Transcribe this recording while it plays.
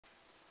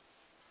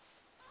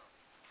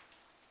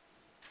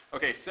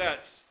Okay,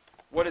 sets.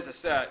 What is a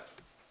set?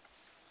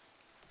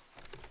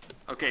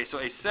 Okay, so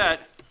a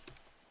set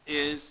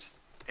is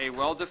a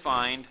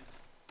well-defined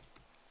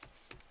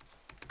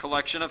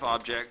collection of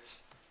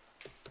objects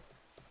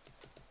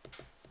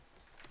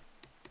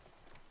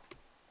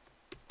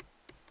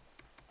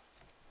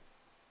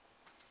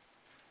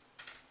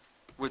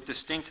with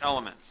distinct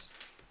elements.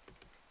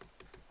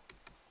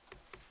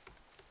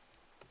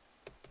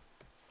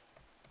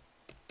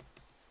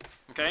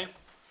 Okay?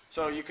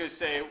 So you could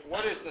say,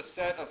 what is the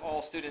set of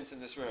all students in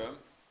this room?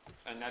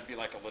 And that'd be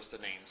like a list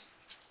of names.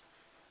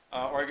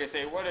 Or I could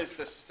say, what is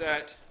the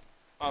set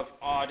of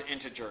odd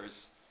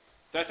integers?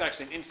 That's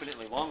actually an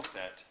infinitely long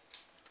set.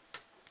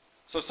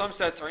 So some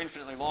sets are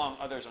infinitely long,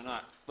 others are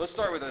not. Let's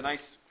start with a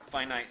nice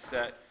finite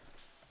set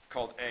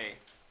called A.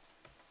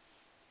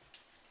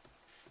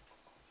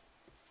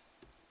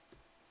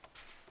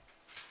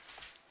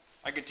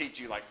 I could teach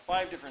you like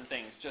 5 different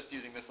things just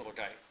using this little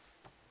guy.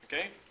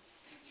 Okay?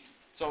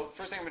 So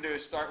first thing I'm going to do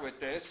is start with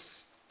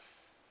this.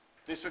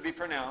 This would be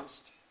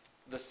pronounced.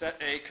 The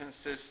set A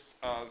consists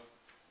of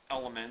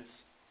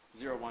elements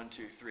 0, 1,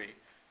 2, 3.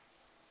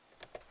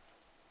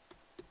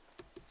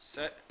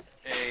 Set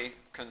A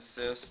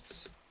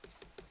consists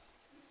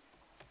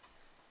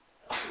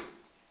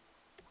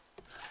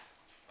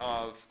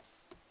of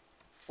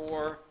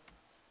 4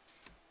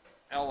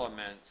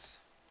 elements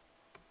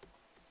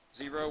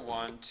 0,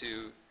 1,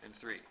 2, and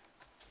 3.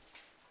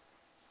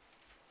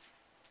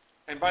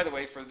 And by the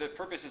way, for the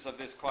purposes of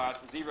this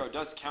class, 0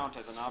 does count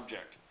as an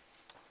object.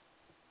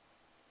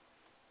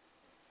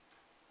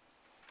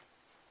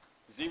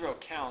 0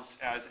 counts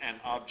as an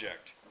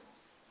object.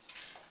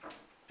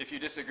 If you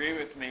disagree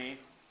with me,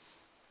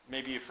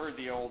 maybe you've heard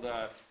the old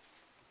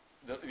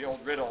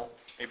riddle.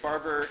 A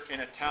barber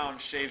in a town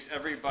shaves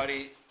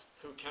everybody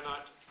who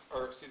cannot,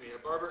 or excuse me,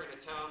 a barber in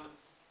a town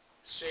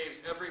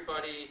shaves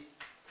everybody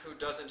who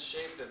doesn't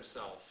shave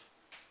themselves.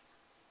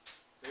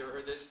 Have you ever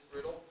heard this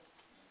riddle?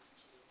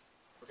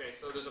 Okay,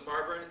 so there's a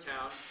barber in a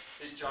town.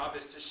 His job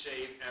is to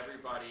shave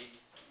everybody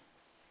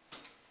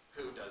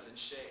who doesn't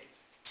shave.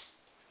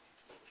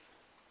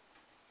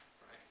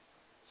 Right?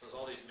 So there's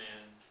all these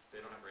men, they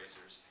don't have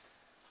razors.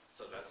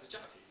 So that's his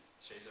job. He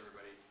shaves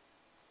everybody.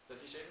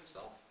 Does he shave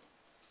himself?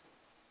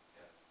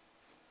 Yes.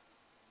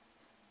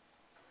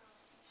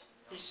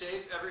 He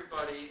shaves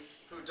everybody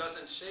who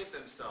doesn't shave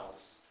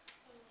themselves.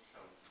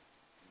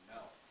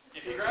 No.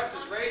 If he grabs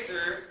his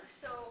razor,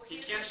 he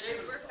can't shave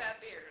himself. Super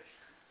fat beard.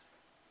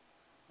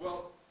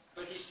 Well,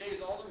 but he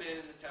shaves all the men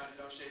in the town who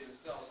don't shave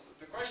themselves.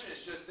 The question is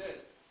just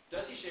this.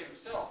 Does he shave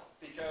himself?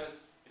 Because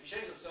if he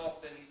shaves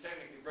himself, then he's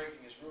technically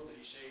breaking his rule that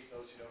he shaves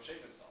those who don't shave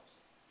themselves.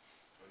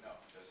 Well, no,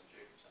 he doesn't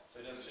shave himself. So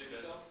he doesn't shave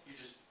himself? He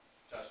just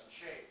doesn't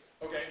shave.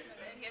 Okay.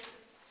 But then he has a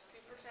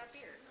super fat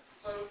beard.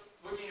 So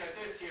looking at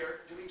this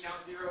here, do we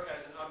count 0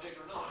 as an object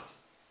or not?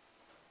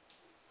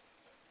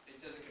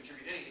 It doesn't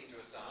contribute anything to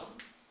a sum,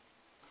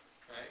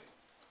 right?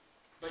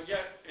 But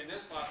yet, in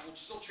this class, we'll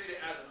still treat it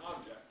as an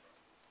object.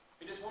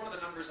 It is one of the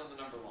numbers on the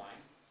number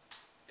line.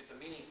 It's a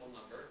meaningful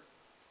number.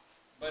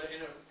 But in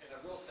a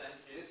real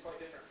sense, it is quite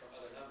different from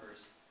other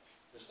numbers.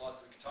 There's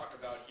lots we could talk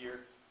about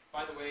here.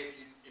 By the way,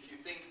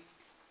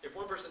 if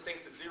one person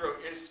thinks that 0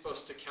 is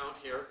supposed to count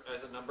here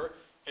as a number,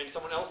 and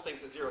someone else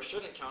thinks that 0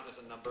 shouldn't count as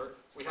a number,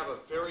 we have a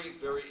very,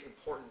 very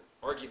important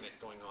argument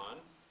going on.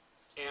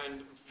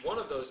 And one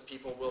of those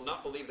people will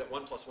not believe that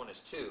 1 plus 1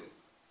 is 2.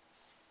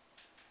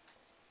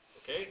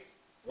 Okay?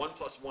 1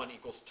 plus 1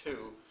 equals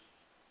 2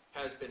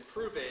 has been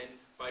proven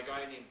by a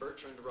guy named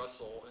Bertrand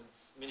Russell and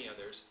many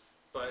others,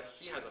 but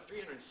he has a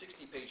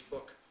 360-page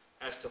book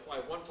as to why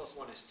 1 plus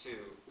 1 is 2.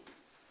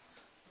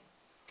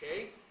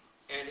 Okay?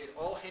 And it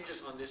all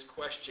hinges on this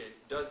question,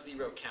 does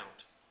 0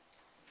 count?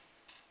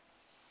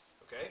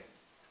 Okay?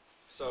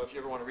 So if you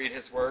ever want to read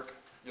his work,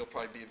 you'll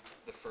probably be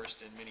the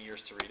first in many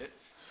years to read it.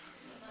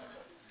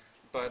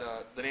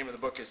 But the name of the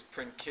book is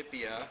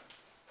Principia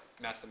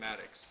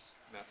Mathematica.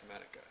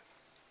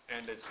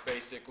 And it's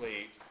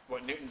basically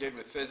what Newton did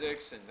with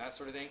physics and that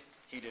sort of thing,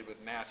 he did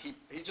with math.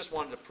 He just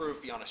wanted to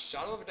prove beyond a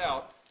shadow of a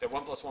doubt that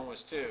 1 plus 1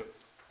 was 2.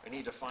 And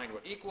he defined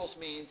what equals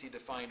means, he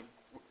defined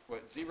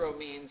what 0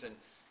 means, and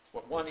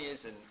what 1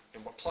 is, and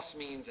what plus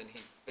means, and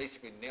he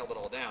basically nailed it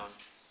all down.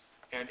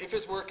 And if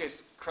his work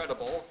is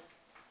credible,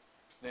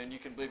 then you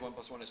can believe 1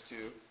 plus 1 is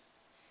 2.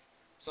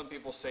 Some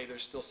people say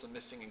there's still some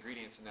missing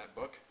ingredients in that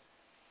book,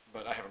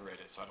 but I haven't read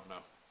it, so I don't know.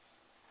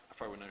 I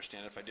probably wouldn't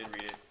understand it if I did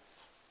read it.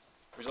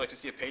 Would you like to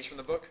see a page from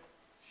the book?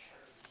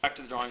 Back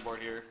to the drawing board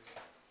here.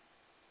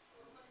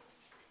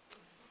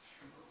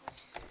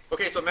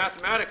 Okay, so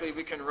mathematically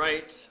we can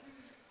write,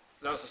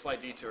 that was a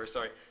slight detour,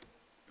 sorry.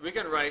 We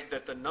can write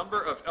that the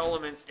number of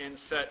elements in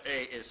set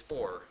A is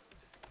 4.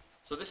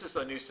 So this is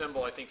a new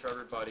symbol, I think, for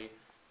everybody,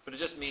 but it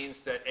just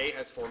means that A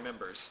has 4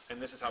 members,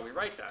 and this is how we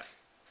write that.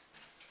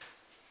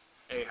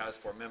 A has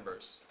 4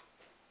 members.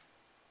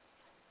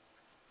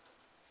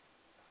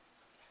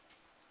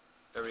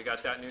 Everybody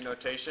got that new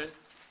notation?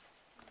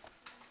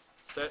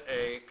 Set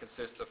A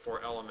consists of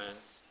 4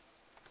 elements.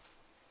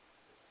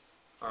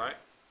 All right.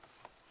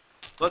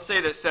 Let's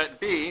say that set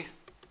B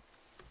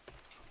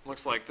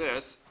looks like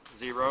this: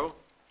 0,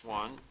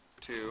 1,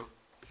 2,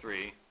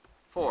 3,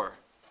 4.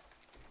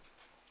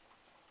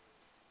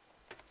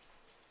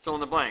 Fill in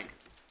the blank.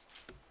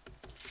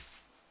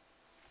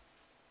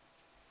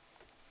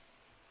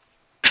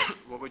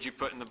 What would you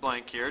put in the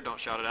blank here? Don't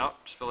shout it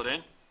out, just fill it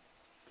in.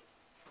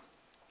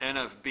 N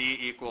of B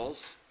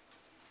equals.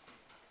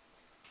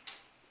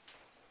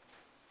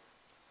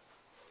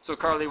 So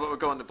Carly, what would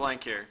go in the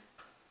blank here?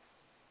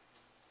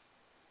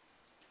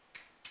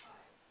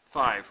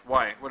 5.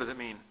 Why? What does it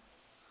mean?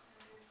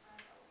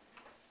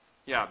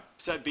 Yeah,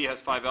 set B has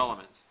 5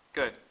 elements.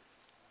 Good.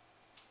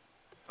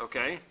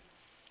 Okay.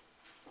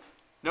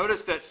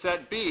 Notice that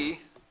set B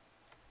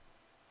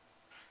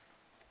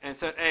and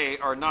set A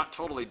are not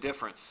totally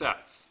different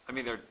sets. I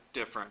mean, they're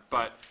different,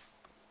 but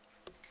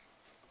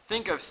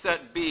think of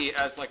set B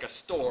as like a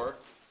store,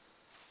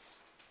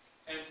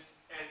 and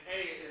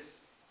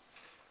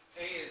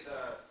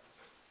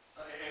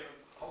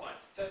hold on.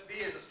 Set B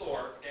is a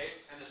store, okay?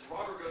 And this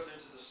robber goes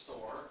into the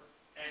store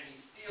and he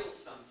steals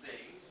some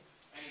things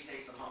and he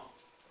takes them home.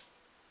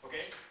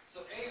 Okay?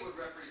 So A would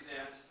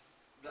represent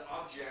the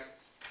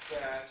objects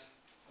that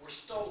were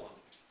stolen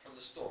from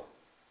the store.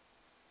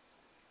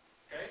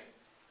 Okay?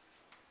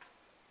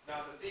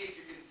 Now the thief,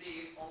 you can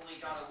see,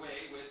 only got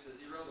away with the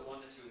 0, the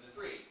 1, the 2, and the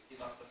 3. He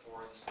left the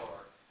 4 in the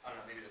store. I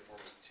don't know, maybe the 4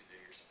 was too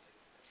big or something.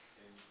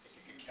 He didn't think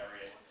he could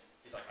carry it.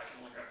 He's like, I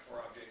can only grab 4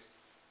 objects.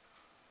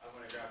 I'm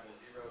going to grab the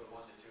 0, the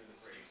 1, the 2, and the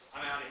 3.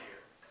 I'm out of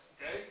here.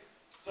 Okay?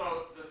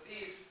 So the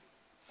thief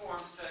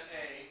forms set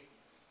A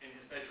in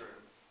his bedroom.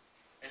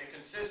 And it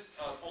consists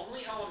of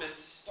only elements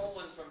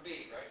stolen from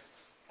B, right?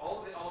 All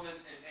of the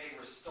elements in A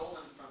were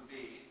stolen from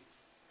B.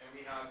 And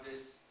we have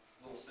this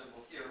little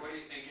symbol here. What do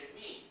you think it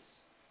means?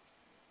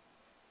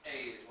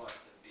 A is less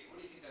than B. What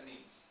do you think that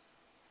means?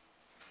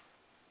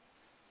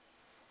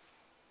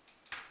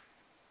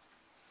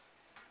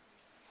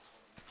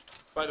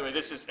 By the way,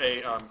 this is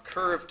a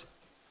curved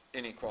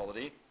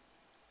inequality.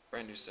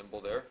 Brand new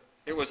symbol there.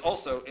 It was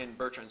also in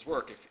Bertrand's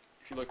work. If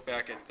you look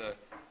back at the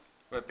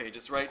web page,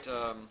 it's right.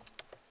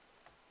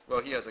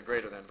 Well, he has a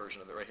greater than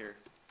version of it right here.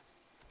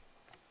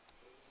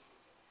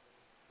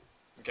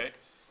 Okay,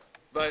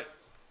 but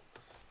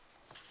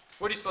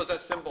what do you suppose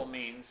that symbol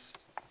means?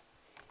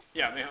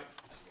 Yeah, Meha?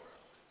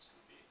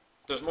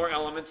 There's more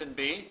elements in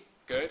B.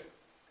 Good.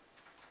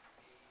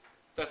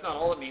 That's not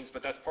all it means,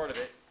 but that's part of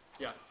it.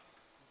 Yeah.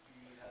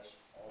 B has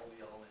all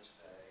the elements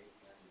of A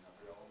and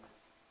another element.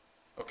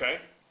 Okay.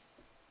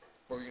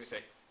 What were you going to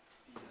say?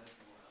 B has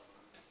more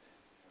elements than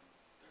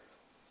their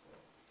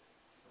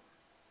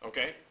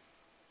elements. Okay.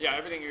 Yeah,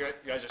 everything you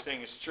guys are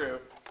saying is true.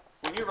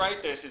 When you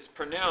write this, it's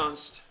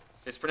pronounced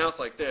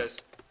like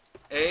this.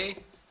 A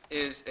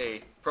is a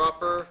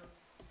proper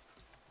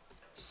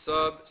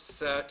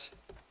subset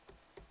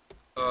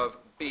of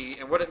B.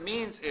 And what it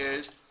means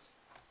is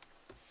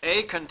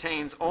A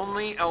contains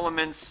only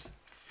elements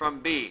from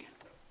B.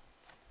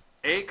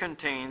 A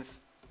contains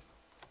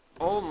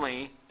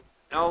only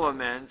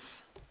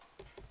elements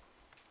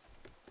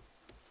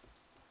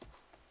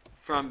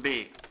from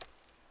B.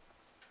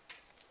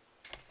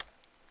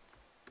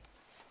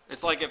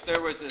 It's like if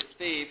there was this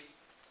thief,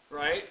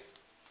 right?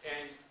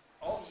 And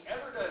all he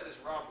ever does is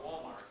rob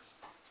Walmarts.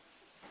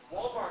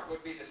 Walmart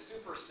would be the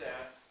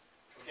superset,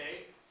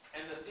 okay?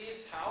 And the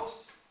thief's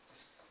house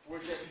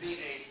would just be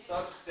a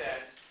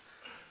subset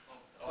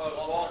of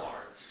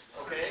Walmart,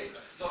 okay?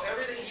 So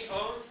everything he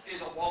owns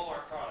is a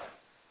Walmart product.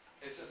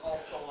 It's just all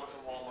stolen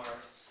from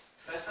Walmart.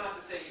 That's not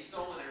to say he's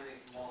stolen everything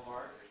from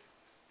Walmart.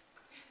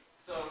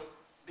 So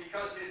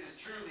because his is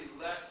truly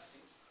less,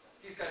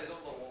 he's got his own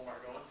little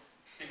Walmart going.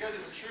 Because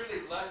it's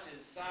truly less in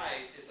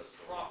size, it's a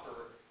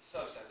proper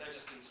subset. That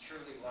just means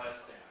truly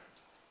less than.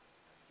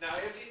 Now,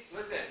 if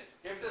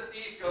the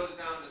thief goes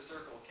down to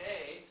Circle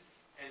K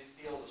and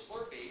steals a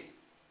Slurpee,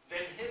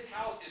 then his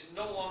house is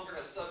no longer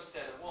a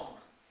subset of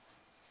Walmart.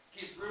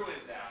 He's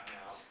ruined that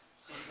now.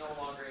 He's no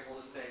longer able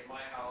to say,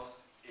 my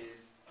house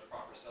is a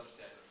proper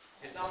subset.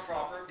 It's not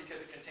proper because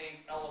it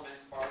contains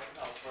elements borrowed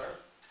from elsewhere,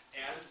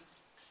 and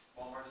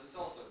Walmart doesn't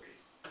sell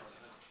Slurpees.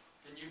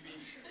 Can you be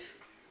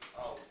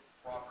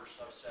proper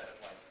subset of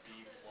like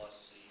B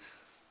plus C?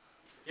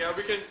 Yeah,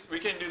 we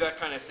can do that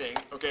kind of thing,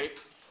 okay?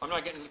 I'm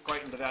not getting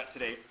quite into that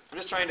today. I'm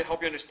just trying to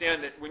help you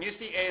understand that when you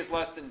see A is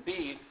less than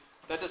B,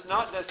 that does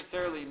not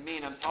necessarily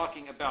mean I'm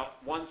talking about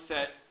one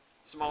set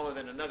smaller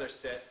than another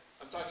set.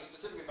 I'm talking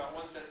specifically about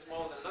one set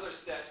smaller than another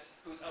set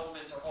whose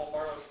elements are all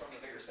borrowed from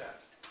the bigger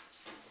set,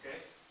 okay?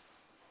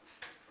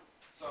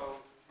 So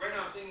right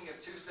now I'm thinking of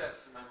 2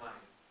 sets in my mind.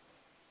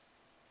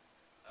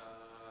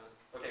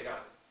 Okay, got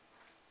it.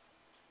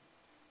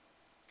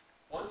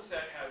 One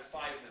set has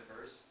 5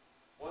 members.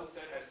 One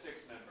set has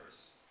 6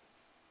 members.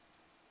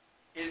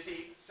 Is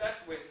the set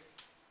with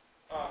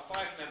 5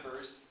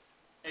 members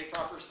a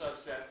proper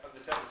subset of the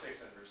set with 6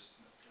 members?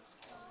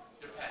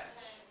 Depends.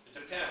 It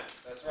depends.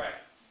 That's right.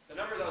 The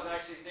numbers I was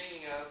actually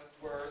thinking of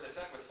were the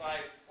set with 5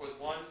 was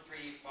 1, 3,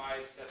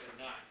 5, 7,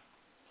 9.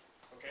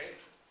 Okay?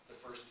 The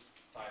first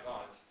 5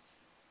 odds.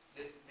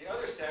 The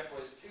other set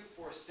was 2,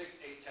 4, 6,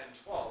 8, 10,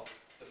 12.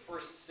 The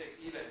first 6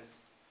 evens.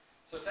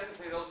 So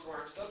technically those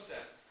weren't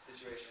subsets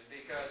situation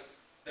because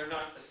they're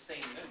not the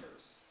same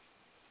members.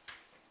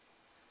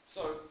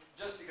 So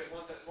just because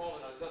one set's small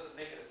enough doesn't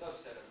make it a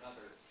subset of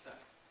another set.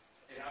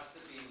 It has to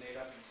be made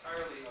up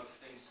entirely of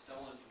things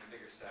stolen from the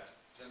bigger set.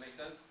 Does that make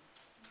sense?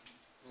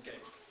 Okay.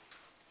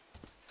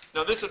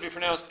 Now this would be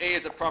pronounced A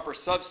as a proper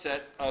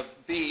subset of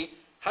B.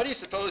 How do you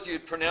suppose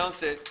you'd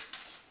pronounce it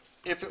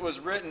if it was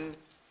written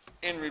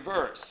in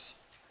reverse?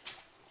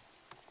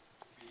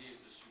 B is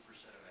the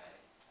superset of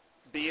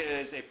A. B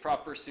is a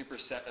proper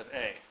superset of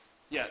A.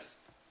 Yes.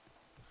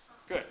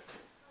 Good.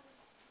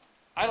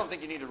 I don't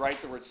think you need to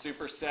write the word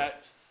superset,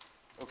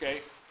 okay?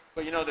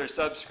 But you know there's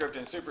subscript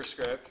and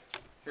superscript.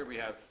 Here we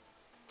have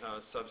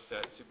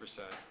subset,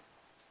 superset.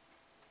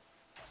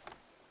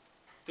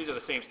 These are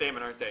the same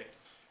statement, aren't they?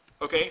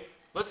 Okay,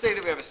 let's say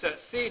that we have a set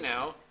C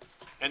now,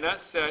 and that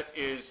set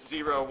is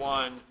 0,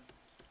 1,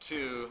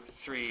 2,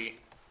 3,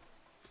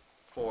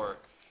 4.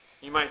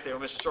 You might say,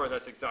 well, Mr. Short,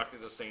 that's exactly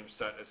the same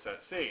set as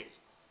set C.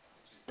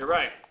 You're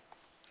right.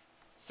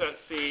 Set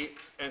C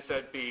and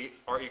set B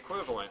are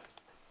equivalent.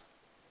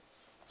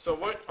 So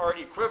what are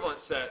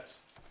equivalent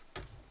sets?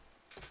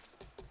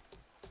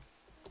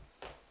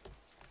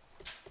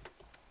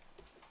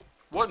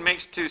 What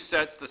makes two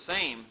sets the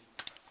same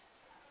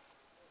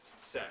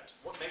set?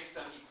 What makes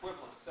them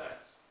equivalent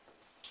sets?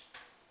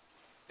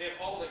 They have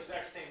all the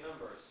exact same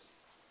numbers.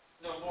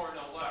 No more,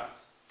 no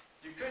less.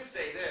 You could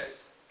say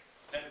this,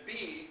 that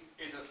B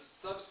is a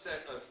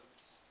subset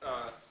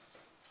of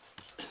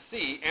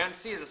C, and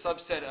C is a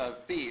subset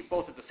of B,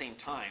 both at the same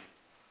time.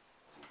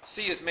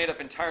 C is made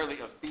up entirely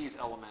of B's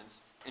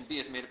elements, and B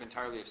is made up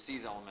entirely of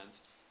C's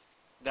elements.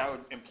 That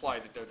would imply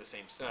that they're the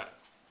same set.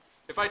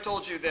 If I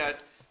told you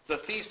that the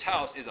thief's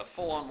house is a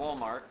full-on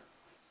Walmart,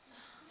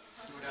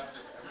 You would have to,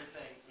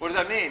 everything. what does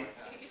that mean?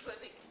 He's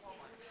living in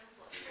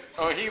Walmart.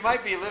 Oh, he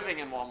might be living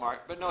in Walmart,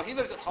 but no, he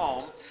lives at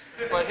home,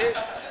 but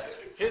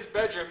his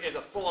bedroom is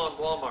a full-on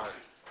Walmart.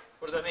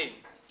 What does that mean?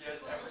 He has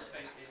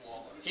everything in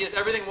Walmart. He has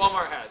everything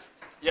Walmart has.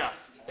 Yeah,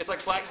 it's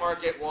like black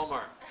market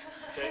Walmart.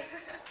 Okay?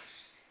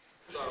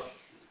 So,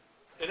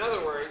 in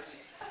other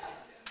words,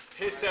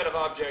 his set of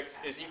objects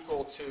is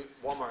equal to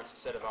Walmart's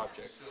set of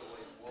objects. So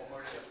like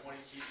Walmart has 20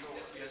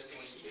 keyboards, he has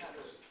 20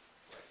 keyboards.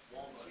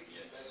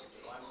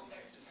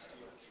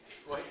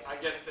 Well, I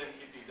guess then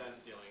he'd be done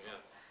stealing,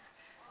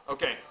 yeah.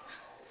 Okay.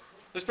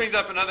 This brings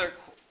up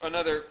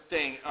another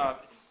thing.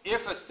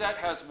 If a set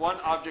has one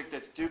object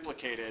that's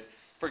duplicated,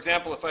 for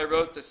example, if I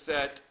wrote the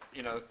set,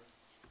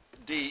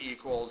 D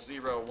equals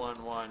 0,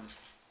 1, 1,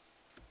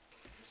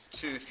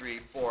 2, 3,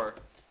 4.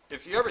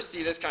 If you ever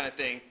see this kind of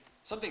thing,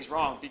 something's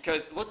wrong,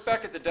 because look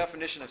back at the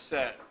definition of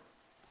set.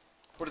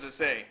 What does it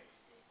say?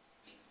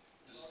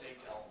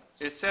 Distinct elements.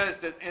 It says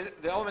that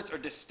the elements are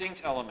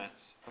distinct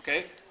elements,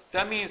 okay?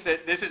 That means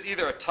that this is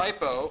either a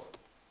typo,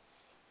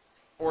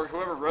 or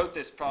whoever wrote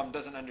this problem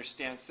doesn't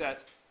understand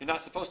sets. You're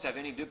not supposed to have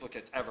any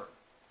duplicates ever,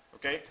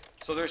 okay?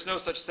 So there's no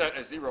such set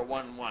as 0,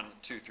 1, 1,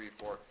 2, 3,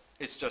 4.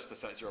 It's just the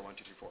set 0, 1,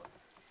 2, 3, 4.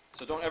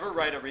 So don't ever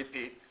write a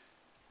repeat.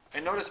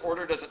 And notice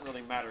order doesn't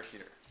really matter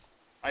here.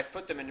 I've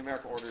put them in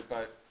numerical order,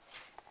 but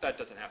that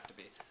doesn't have to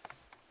be.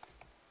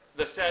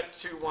 The set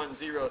 2, 1,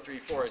 0, 3,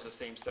 4 is the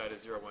same set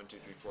as 0, 1, 2,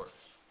 3, 4.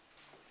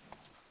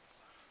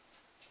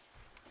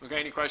 Okay,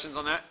 any questions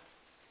on that?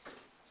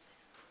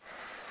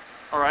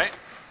 All right.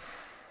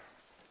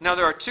 Now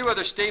there are two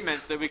other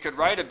statements that we could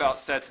write about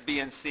sets B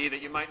and C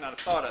that you might not have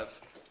thought of.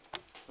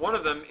 One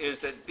of them is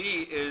that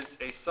B is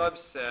a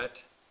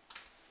subset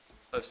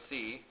of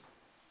C,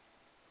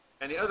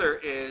 and the other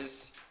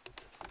is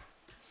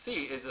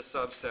C is a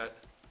subset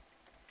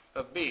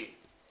of B.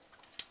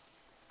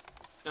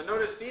 Now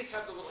notice these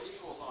have the little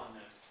equals on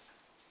them.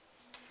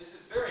 This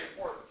is very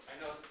important. I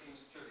know it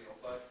seems trivial,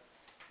 but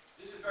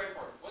this is very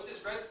important. What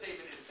this red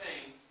statement is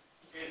saying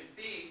is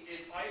B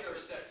is either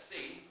set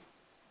C,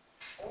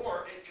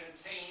 or it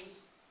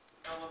contains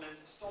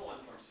elements stolen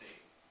from C.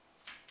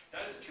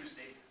 That is a true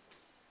statement.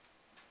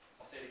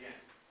 I'll say it again.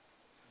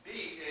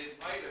 B is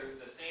either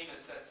the same as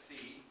set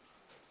C,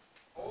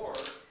 or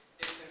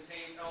it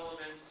contains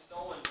elements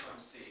stolen from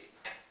C.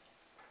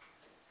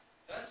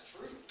 That's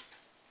true.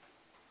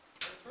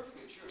 That's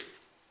perfectly true.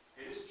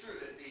 It is true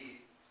that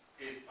B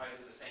is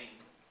either the same,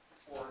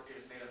 or it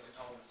is made up of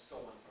elements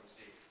stolen from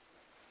C.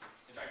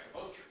 In fact, they're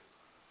both true.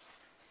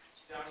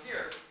 Down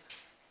here,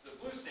 the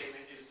blue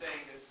statement is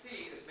saying that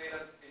C is made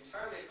up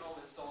entirely of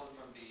elements stolen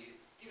from B,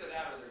 either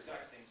that or their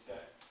exact same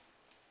set.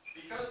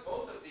 Because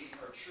both of these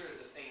are true at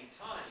the same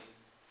time,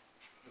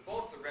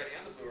 both the red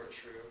and the blue are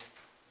true,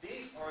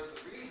 these are the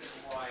reason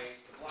why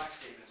the black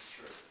statement is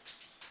true.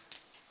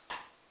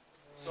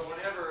 So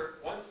whenever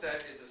one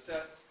set is a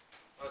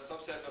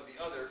subset of the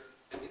other,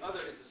 and the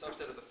other is a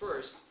subset of the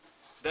first,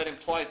 that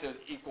implies they're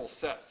equal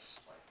sets.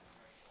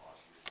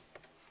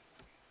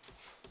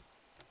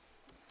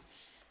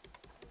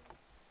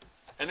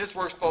 And this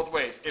works both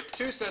ways. If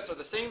two sets are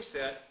the same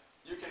set,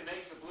 you can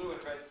make the blue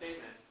and red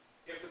statements.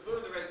 If the blue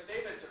and the red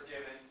statements are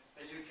given,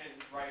 then you can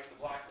write the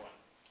black one.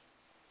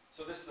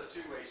 So this is a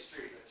two-way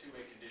street, a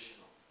two-way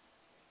conditional.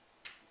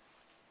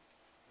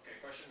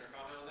 question or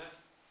comment on that?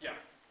 Yeah.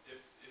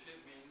 If it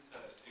means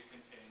that it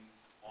contains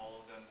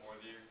all of them or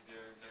they're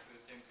exactly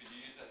the same, could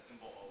you use that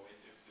symbol always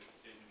if this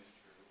statement is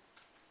true?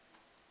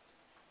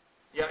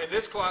 Yeah, in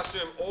this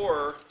classroom,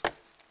 or,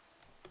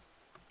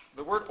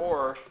 the word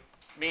or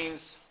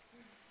means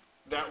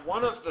that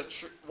one of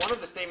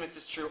the statements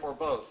is true or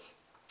both.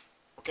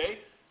 Okay?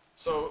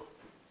 So,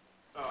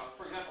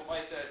 for example, if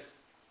I said,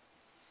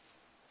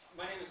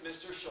 my name is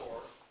Mr.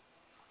 Shore,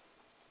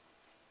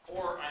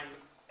 or I'm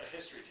a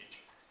history teacher.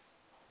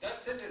 That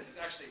sentence is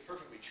actually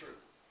perfectly true.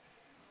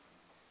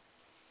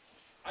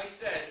 I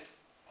said,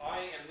 I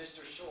am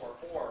Mr. Shore,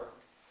 or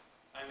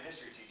I'm a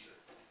history teacher.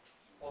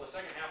 Well, the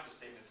second half of the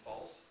statement is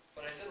false,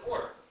 but I said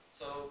or,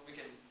 so we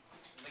can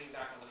lean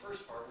back on the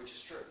first part, which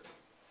is true.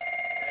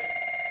 Okay?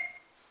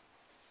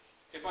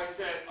 If I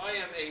said, I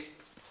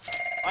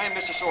am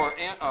Mr. Shore,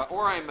 and,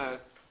 or I'm a...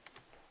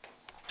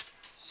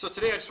 So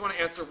today I just want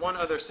to answer one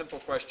other simple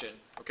question,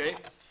 okay?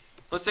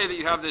 Let's say that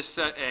you have this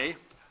set A.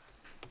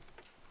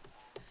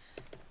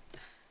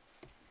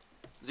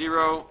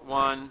 0,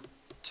 1,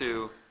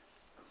 2,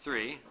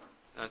 3.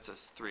 That's a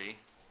 3.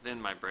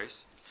 Then my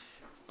brace.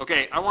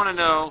 Okay, I want to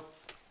know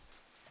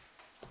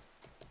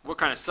what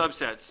kind of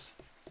subsets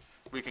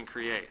we can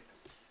create.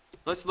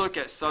 Let's look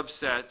at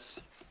subsets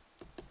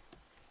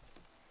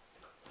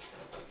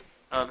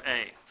of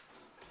A.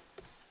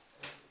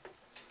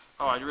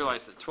 Oh, I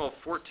realized that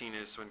 12:14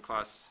 is when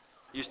class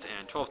used to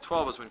end.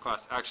 12:12 is when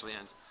class actually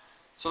ends.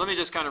 So let me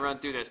just kind of run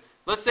through this.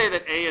 Let's say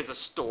that A is a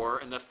store,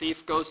 and the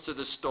thief goes to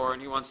the store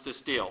and he wants to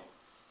steal.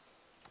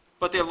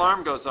 But the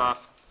alarm goes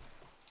off,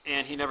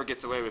 and he never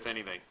gets away with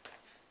anything.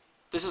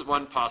 This is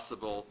one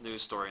possible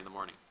news story in the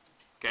morning.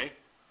 Okay?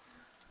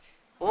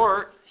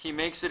 Or he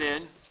makes it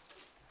in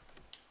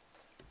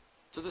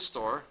to the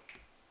store,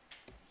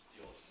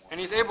 and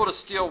he's able to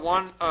steal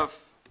one of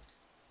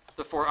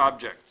the 4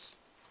 objects.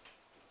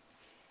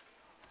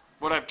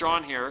 What I've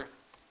drawn here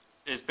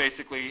is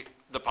basically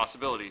the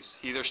possibilities.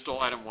 He either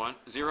stole item 1,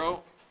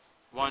 0,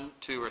 1,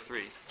 2, or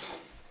 3.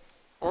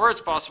 Or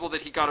it's possible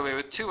that he got away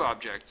with 2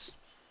 objects.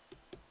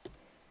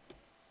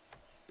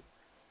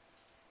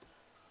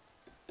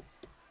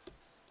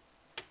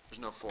 There's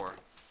no 4.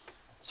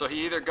 So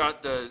he either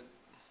got the,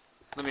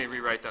 let me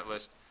rewrite that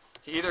list.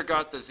 He either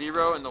got the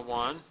 0 and the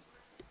 1,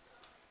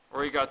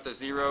 or he got the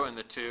 0 and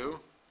the 2,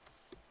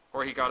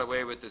 or he got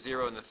away with the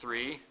 0 and the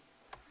 3,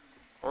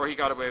 or he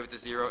got away with the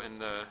 0 and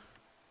the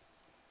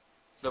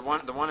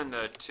 1 and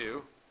the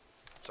 2.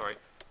 Sorry,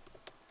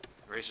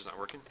 eraser's not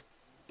working.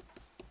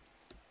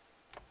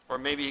 Or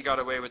maybe he got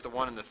away with the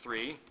 1 and the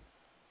 3,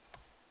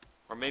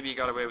 or maybe he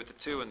got away with the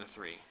 2 and the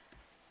 3.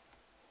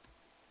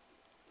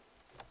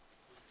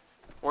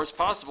 Or it's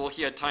possible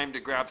he had time to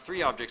grab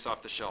 3 objects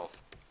off the shelf.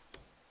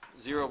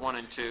 0, 1,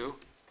 and 2,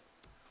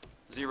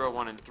 0,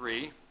 1, and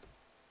 3,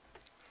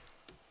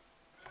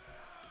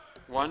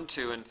 1,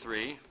 2, and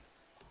 3,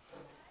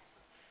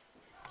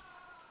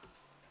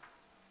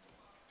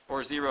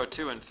 or 0,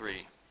 2, and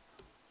 3.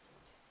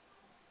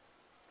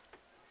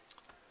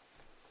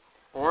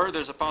 Or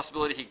there's a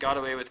possibility he got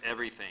away with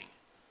everything.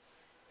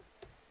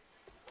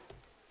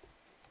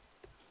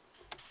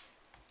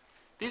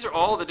 These are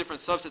all the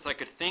different subsets I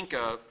could think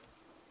of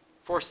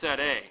for set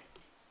A.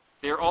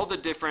 They are all the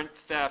different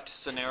theft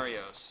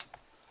scenarios.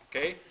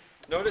 Okay?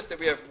 Notice that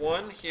we have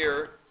 1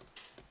 here,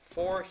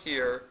 4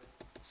 here,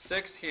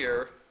 6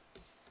 here,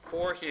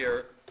 4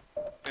 here,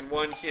 and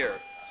 1 here.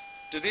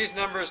 Do these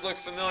numbers look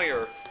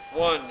familiar?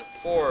 1,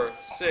 4,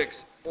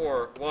 6,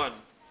 4, 1.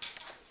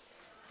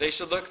 They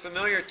should look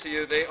familiar to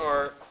you. They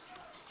are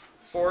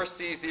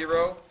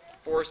 4C0,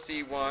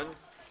 4C1,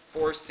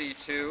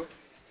 4C2,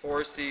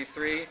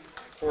 4C3,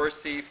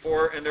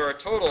 4C4, and there are a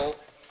total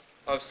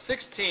of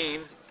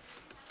 16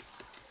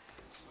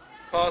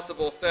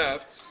 possible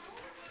thefts,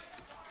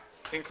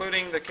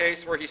 including the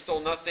case where he stole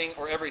nothing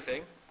or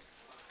everything.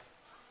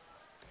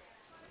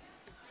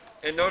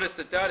 And notice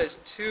that that is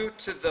 2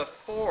 to the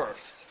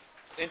 4th.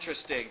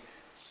 Interesting.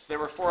 There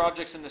were 4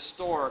 objects in the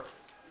store,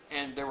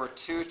 and there were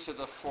 2 to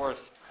the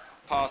 4th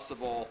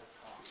possible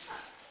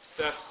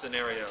theft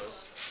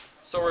scenarios.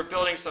 So we're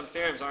building some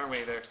theorems, aren't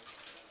we, there?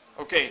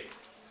 Okay,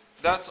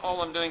 that's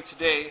all I'm doing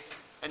today,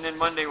 and then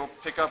Monday we'll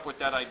pick up with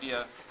that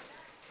idea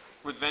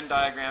with Venn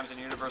diagrams and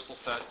universal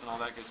sets and all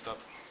that good stuff.